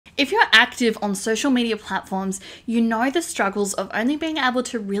If you're active on social media platforms, you know the struggles of only being able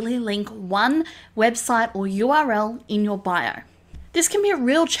to really link one website or URL in your bio. This can be a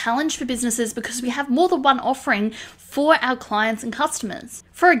real challenge for businesses because we have more than one offering for our clients and customers.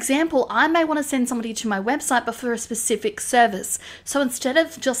 For example, I may want to send somebody to my website but for a specific service. So instead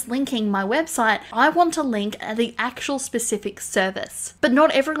of just linking my website, I want to link the actual specific service. But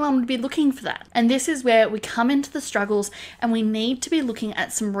not everyone would be looking for that. And this is where we come into the struggles and we need to be looking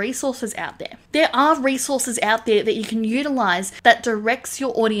at some resources out there. There are resources out there that you can utilize that directs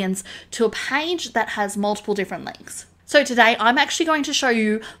your audience to a page that has multiple different links. So today I'm actually going to show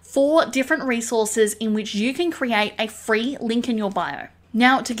you 4 different resources in which you can create a free link in your bio.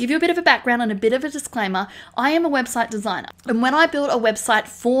 Now, to give you a bit of a background and a bit of a disclaimer, I am a website designer. And when I build a website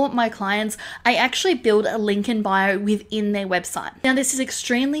for my clients, I actually build a link in bio within their website. Now, this is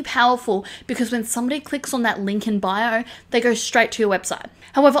extremely powerful because when somebody clicks on that link in bio, they go straight to your website.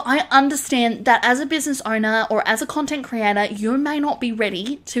 However, I understand that as a business owner or as a content creator, you may not be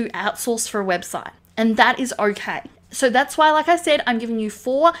ready to outsource for a website. And that is okay. So that's why, like I said, I'm giving you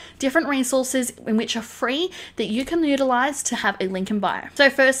 4 different resources in which are free that you can utilize to have a link in bio. So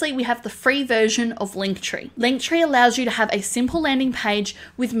firstly, we have the free version of Linktree. Linktree allows you to have a simple landing page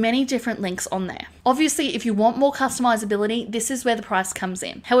with many different links on there. Obviously, if you want more customizability, this is where the price comes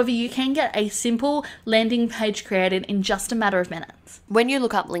in. However, you can get a simple landing page created in just a matter of minutes. When you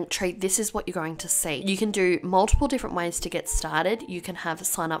look up Linktree, this is what you're going to see. You can do multiple different ways to get started. You can have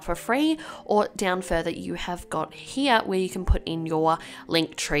sign up for free, or down further, you have got here where you can put in your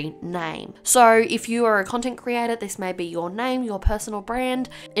Linktree name. So if you are a content creator, this may be your name, your personal brand.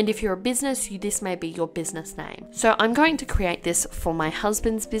 And if you're a business, this may be your business name. So I'm going to create this for my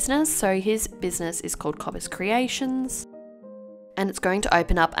husband's business. So his business is called Cobbers Creations, and it's going to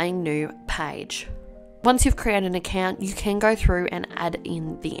open up a new page. Once you've created an account, you can go through and add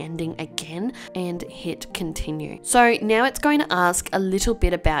in the ending again and hit continue. So now it's going to ask a little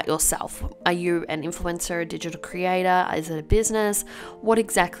bit about yourself. Are you an influencer, a digital creator? Is it a business? What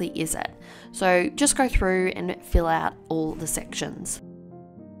exactly is it? So just go through and fill out all the sections.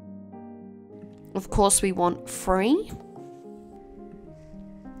 Of course, we want free.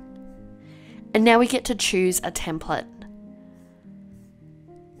 And now we get to choose a template.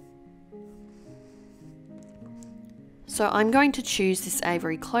 So I'm going to choose this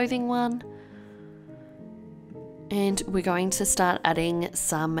Avery clothing one, and we're going to start adding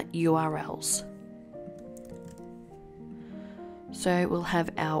some URLs. So we'll have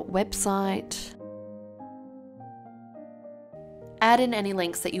our website. Add in any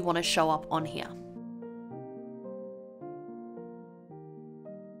links that you want to show up on here.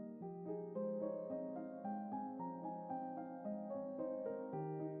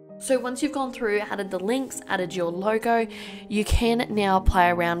 So once you've gone through, added the links, added your logo, you can now play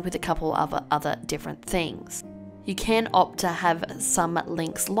around with a couple of other different things. You can opt to have some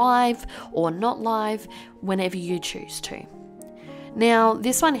links live or not live whenever you choose to. Now,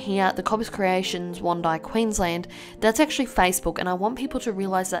 this one here, the Cobbers Creations, Wondai, Queensland, that's actually Facebook, and I want people to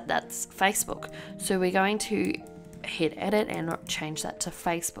realize that that's Facebook. So we're going to hit edit and change that to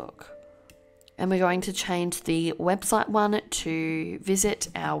Facebook. And we're going to change the website one to visit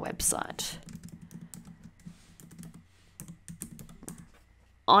our website.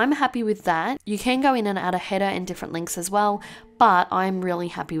 I'm happy with that. You can go in and add a header and different links as well, but I'm really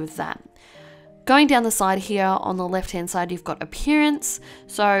happy with that. Going down the side here, on the left hand side, you've got appearance.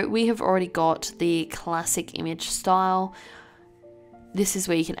 So we have already got the classic image style. This is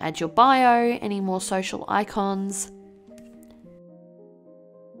where you can add your bio, any more social icons.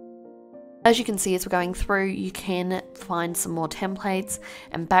 As you can see, as we're going through, you can find some more templates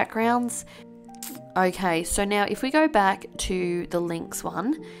and backgrounds. Okay, so now if we go back to the links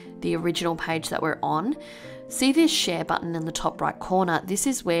one, the original page that we're on, see this share button in the top right corner. This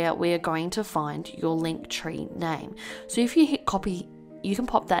is where we're going to find your Linktree name. So if you hit copy, you can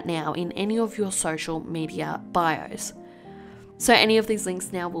pop that now in any of your social media bios. So any of these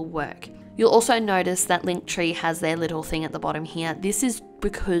links now will work. You'll also notice that Linktree has their little thing at the bottom here. This is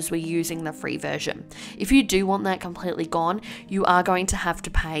because we're using the free version. If you do want that completely gone, you are going to have to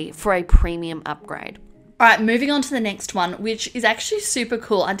pay for a premium upgrade. All right, moving on to the next one, which is actually super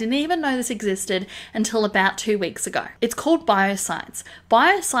cool. I didn't even know this existed until about 2 weeks ago. It's called BioSites.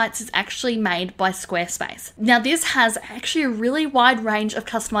 BioSites is actually made by Squarespace. Now, this has actually a really wide range of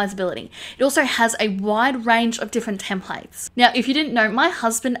customizability. It also has a wide range of different templates. Now, if you didn't know, my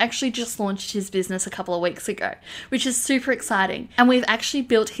husband actually just launched his business a couple of weeks ago, which is super exciting. And we've actually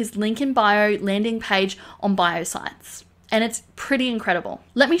built his link in bio landing page on BioSites. And it's pretty incredible.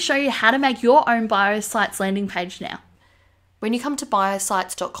 Let me show you how to make your own BioSites landing page now. When you come to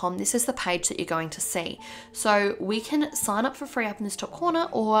biosites.com, this is the page that you're going to see. So we can sign up for free up in this top corner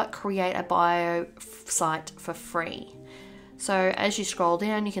or create a bio site for free. So as you scroll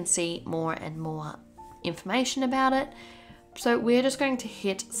down, you can see more and more information about it. So we're just going to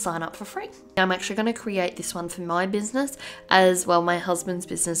hit sign up for free. I'm actually going to create this one for my business as well. My husband's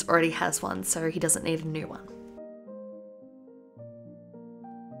business already has one, so he doesn't need a new one.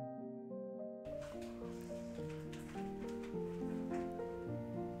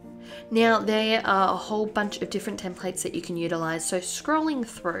 Now there are a whole bunch of different templates that you can utilize. So scrolling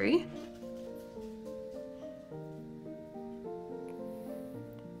through,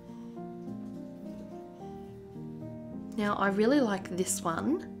 now I really like this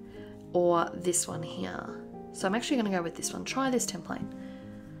one or this one here. So I'm actually going to go with this one. Try this template.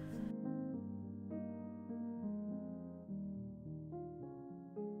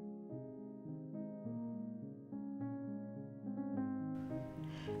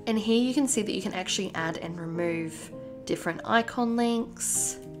 And here you can see that you can actually add and remove different icon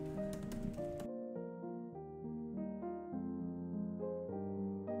links.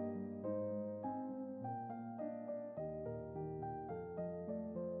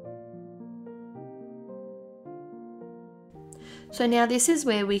 So now this is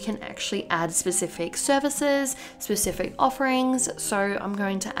where we can actually add specific services, specific offerings. So I'm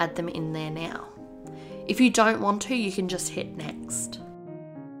going to add them in there now. If you don't want to, you can just hit next.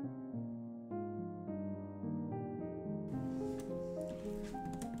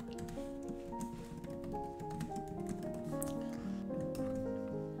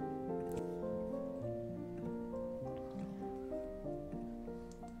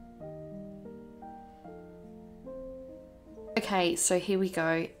 Okay, so here we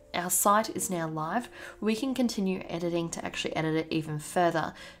go. Our site is now live. We can continue editing to actually edit it even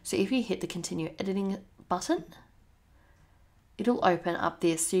further. So if you hit the continue editing button, it'll open up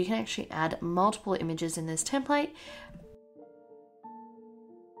this. So you can actually add multiple images in this template.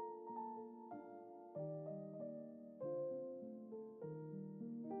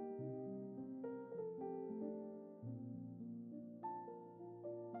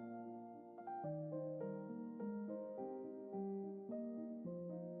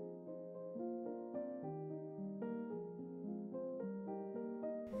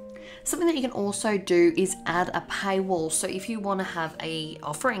 Something that you can also do is add a paywall. So if you want to have a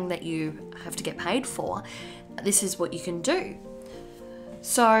offering that you have to get paid for, this is what you can do.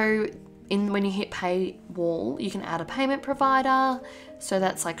 So when you hit paywall, you can add a payment provider. So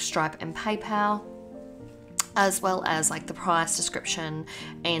that's like Stripe and PayPal, as well as like the price description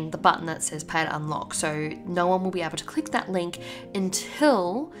and the button that says pay to unlock. So no one will be able to click that link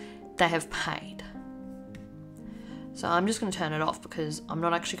until they have paid. So I'm just going to turn it off because I'm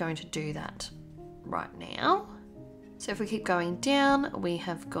not actually going to do that right now. So if we keep going down, we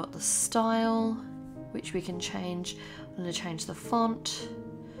have got the style, which we can change. I'm going to change the font.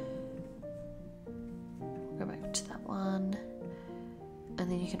 Go back to that one.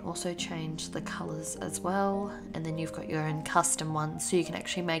 And then you can also change the colors as well. And then you've got your own custom ones, so you can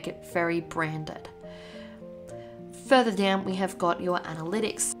actually make it very branded. Further down, we have got your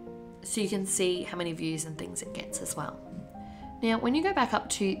analytics, so you can see how many views and things it gets as well. Now, when you go back up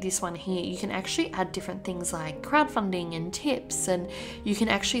to this one here, you can actually add different things like crowdfunding and tips, and you can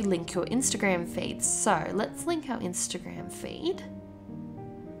actually link your Instagram feeds. So let's link our Instagram feed.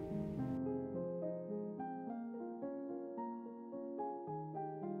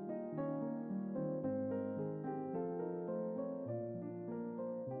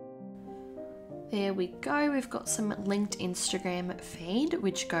 There we go, we've got some linked Instagram feed,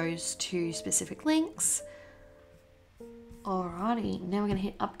 which goes to specific links. Alrighty, now we're going to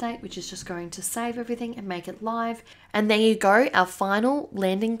hit update, which is just going to save everything and make it live. And there you go, our final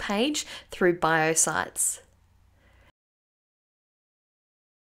landing page through BioSites.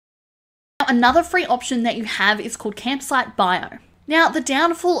 Another free option that you have is called Campsite Bio. Now, the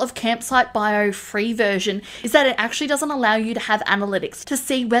downfall of Campsite Bio free version is that it actually doesn't allow you to have analytics to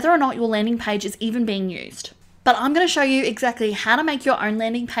see whether or not your landing page is even being used. But I'm going to show you exactly how to make your own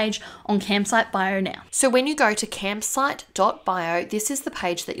landing page on Campsite Bio now. So when you go to campsite.bio, this is the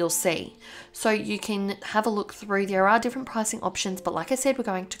page that you'll see. So you can have a look through. There are different pricing options, but like I said, we're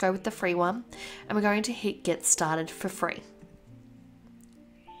going to go with the free one, and we're going to hit get started for free.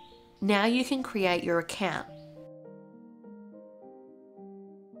 Now you can create your account.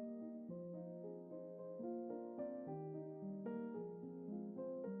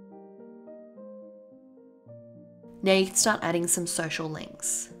 Now you can start adding some social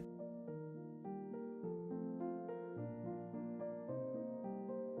links.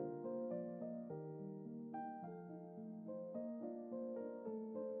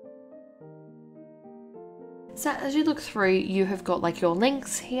 So as you look through, you have got like your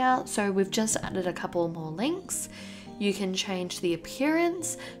links here. So we've just added a couple more links. You can change the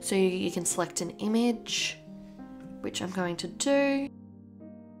appearance. So you can select an image, which I'm going to do.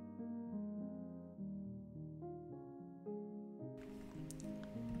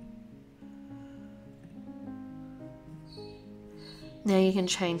 Now you can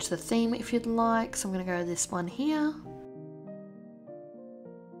change the theme if you'd like. So I'm going to go to this one here.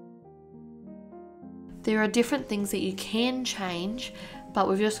 There are different things that you can change, but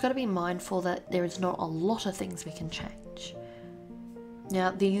we've just got to be mindful that there is not a lot of things we can change.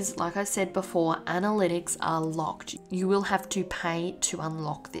 Now these, like I said before, analytics are locked. You will have to pay to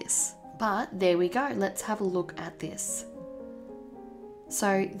unlock this. But there we go. Let's have a look at this.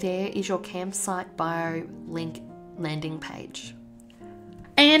 So there is your campsite bio link landing page.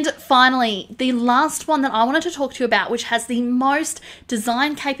 And finally, the last one that I wanted to talk to you about, which has the most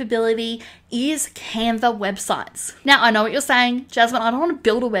design capability, is Canva websites. Now, I know what you're saying, Jasmine, I don't want to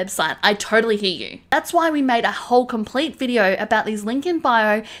build a website. I totally hear you. That's why we made a whole complete video about these link in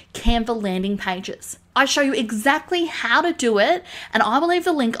bio Canva landing pages. I show you exactly how to do it, and I will leave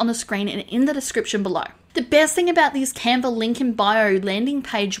the link on the screen and in the description below. The best thing about these Canva link in bio landing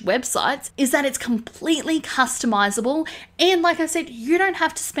page websites is that it's completely customizable, and like I said, you don't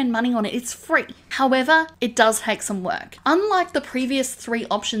have to spend money on it, it's free. However, it does take some work. Unlike the previous 3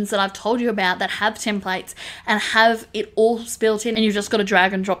 options that I've told you about that have templates and have it all built in and you've just got to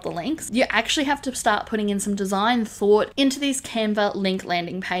drag and drop the links, you actually have to start putting in some design thought into these Canva link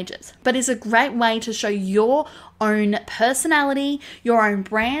landing pages. But it's a great way to show your own personality, your own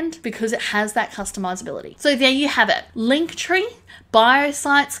brand, because it has that customizability. So there you have it. Linktree, bio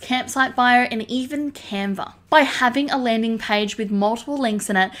sites, campsite bio, and even Canva. By having a landing page with multiple links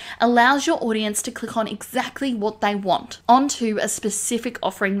in it allows your audience to click on exactly what they want onto a specific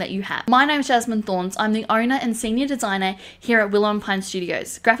offering that you have. My name is Jasmine Thorns. I'm the owner and senior designer here at Willow and Pine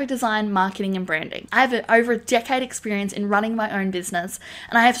Studios, graphic design, marketing, and branding. I have over a decade experience in running my own business,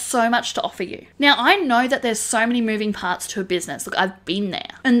 and I have so much to offer you. Now, I know that there's so many moving parts to a business. Look, I've been there.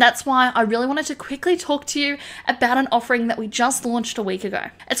 And that's why I really wanted to quickly talk to you about an offering that we just launched a week ago.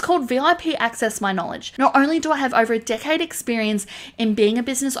 It's called VIP Access My Knowledge. Not only do I have over a decade experience in being a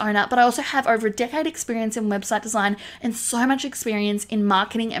business owner, but I also have over a decade experience in website design and so much experience in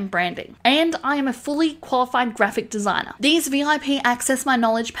marketing and branding. And I am a fully qualified graphic designer. These VIP Access My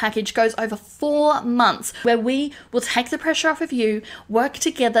Knowledge package goes over 4 months where we will take the pressure off of you, work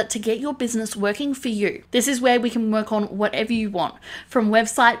together to get your business working for you. This is where we can work on whatever you want, from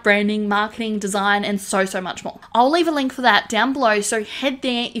website, branding, marketing, design, and so much more. I'll leave a link for that down below, so head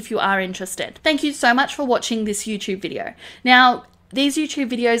there if you are interested. Thank you so much for watching this YouTube video. Now, these YouTube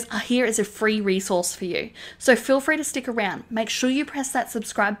videos are here as a free resource for you, so feel free to stick around. Make sure you press that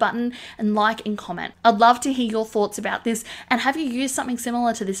subscribe button and like and comment. I'd love to hear your thoughts about this, and have you used something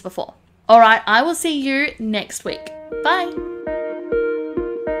similar to this before? Alright, I will see you next week. Bye!